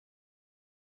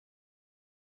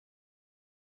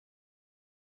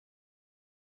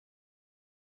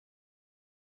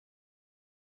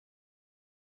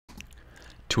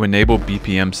To enable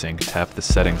BPM sync, tap the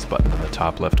settings button in the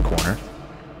top left corner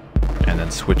and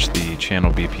then switch the channel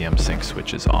BPM sync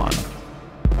switches on.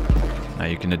 Now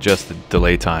you can adjust the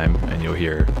delay time and you'll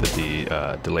hear that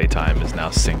the delay time is now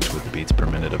synced with the beats per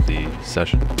minute of the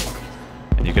session.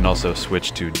 And you can also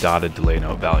switch to dotted delay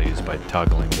note values by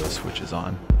toggling those switches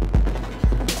on.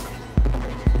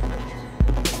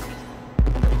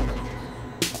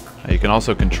 Now you can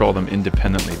also control them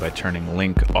independently by turning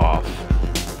link off.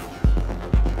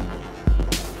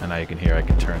 And now you can hear I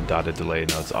can turn dotted delay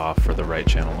notes off for the right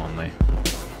channel only.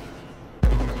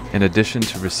 In addition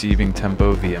to receiving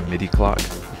tempo via MIDI clock,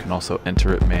 you can also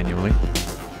enter it manually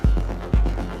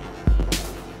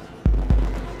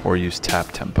or use tap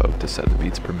tempo to set the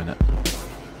beats per minute.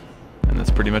 And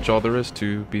that's pretty much all there is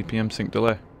to BPM sync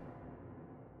delay.